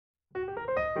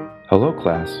Hello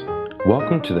class,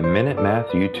 welcome to the Minute Math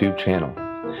YouTube channel.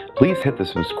 Please hit the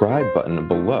subscribe button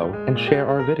below and share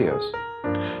our videos.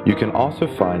 You can also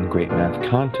find great math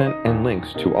content and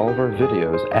links to all of our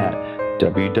videos at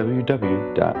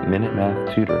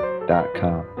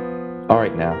www.minutemathtutor.com.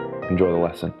 Alright now, enjoy the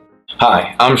lesson.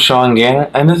 Hi, I'm Sean Gannon,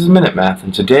 and this is Minute Math,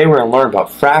 and today we're going to learn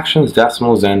about fractions,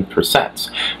 decimals, and percents.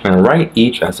 I'm going to write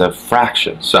each as a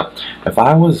fraction. So, if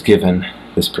I was given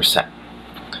this percent,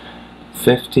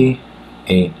 58%.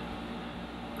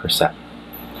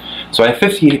 So I have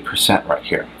 58% right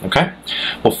here, okay?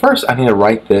 Well, first I need to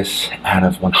write this out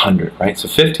of 100, right? So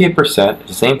 58% is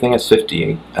the same thing as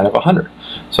 58 out of 100.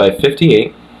 So I have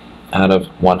 58 out of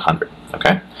 100,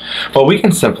 okay? Well, we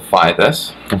can simplify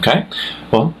this, okay?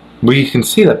 Well, we can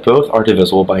see that both are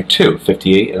divisible by 2.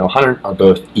 58 and 100 are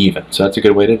both even, so that's a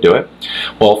good way to do it.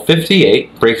 Well,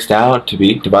 58 breaks down to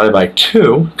be divided by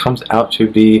 2, comes out to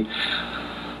be,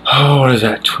 what is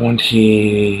that,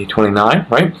 29,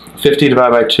 right? 50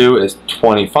 divided by 2 is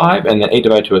 25, and then 8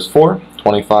 divided by 2 is 4.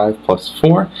 25 plus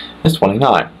 4 is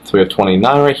 29. So we have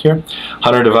 29 right here.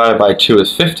 100 divided by 2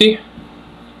 is 50,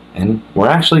 and we're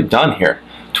actually done here.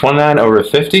 29 over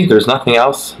 50, there's nothing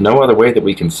else, no other way that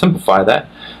we can simplify that.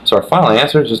 So our final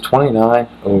answer is just 29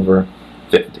 over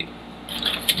 50.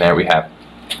 There we have it.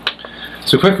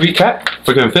 So quick recap,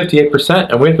 we're given 58%,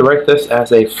 and we have to write this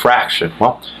as a fraction.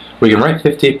 Well, we can write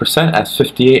 58% as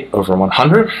 58 over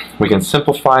 100. We can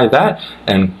simplify that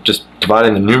and just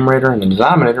dividing the numerator and the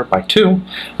denominator by 2.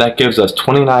 That gives us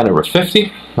 29 over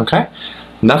 50, okay?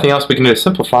 Nothing else we can do to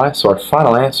simplify, so our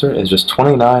final answer is just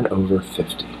 29 over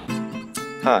 50.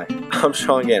 Hi, I'm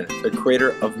Sean Gannon, the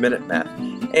creator of Minute Math,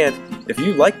 and if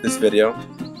you like this video,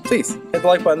 please hit the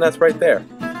like button that's right there.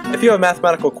 If you have a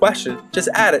mathematical question, just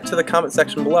add it to the comment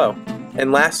section below.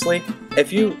 And lastly,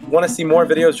 if you want to see more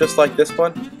videos just like this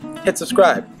one, hit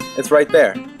subscribe. It's right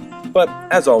there. But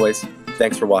as always,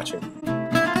 thanks for watching.